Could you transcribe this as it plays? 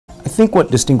think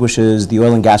what distinguishes the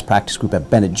oil and gas practice group at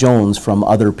Bennett Jones from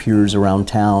other peers around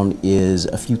town is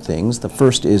a few things. The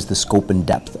first is the scope and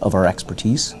depth of our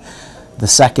expertise. The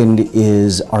second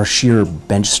is our sheer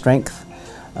bench strength.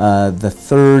 The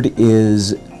third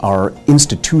is our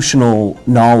institutional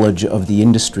knowledge of the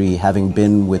industry, having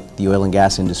been with the oil and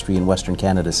gas industry in Western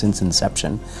Canada since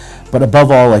inception. But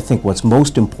above all, I think what's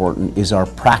most important is our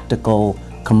practical,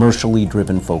 commercially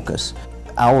driven focus.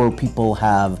 Our people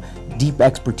have deep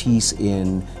expertise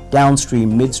in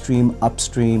downstream, midstream,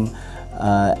 upstream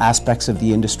aspects of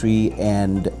the industry,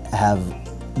 and have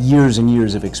years and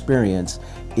years of experience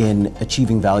in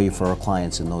achieving value for our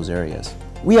clients in those areas.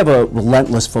 We have a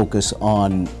relentless focus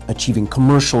on achieving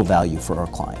commercial value for our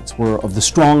clients. We're of the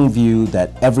strong view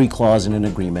that every clause in an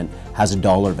agreement has a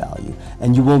dollar value,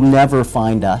 and you will never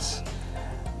find us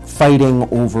fighting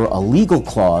over a legal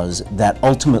clause that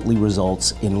ultimately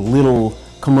results in little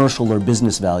commercial or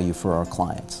business value for our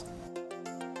clients.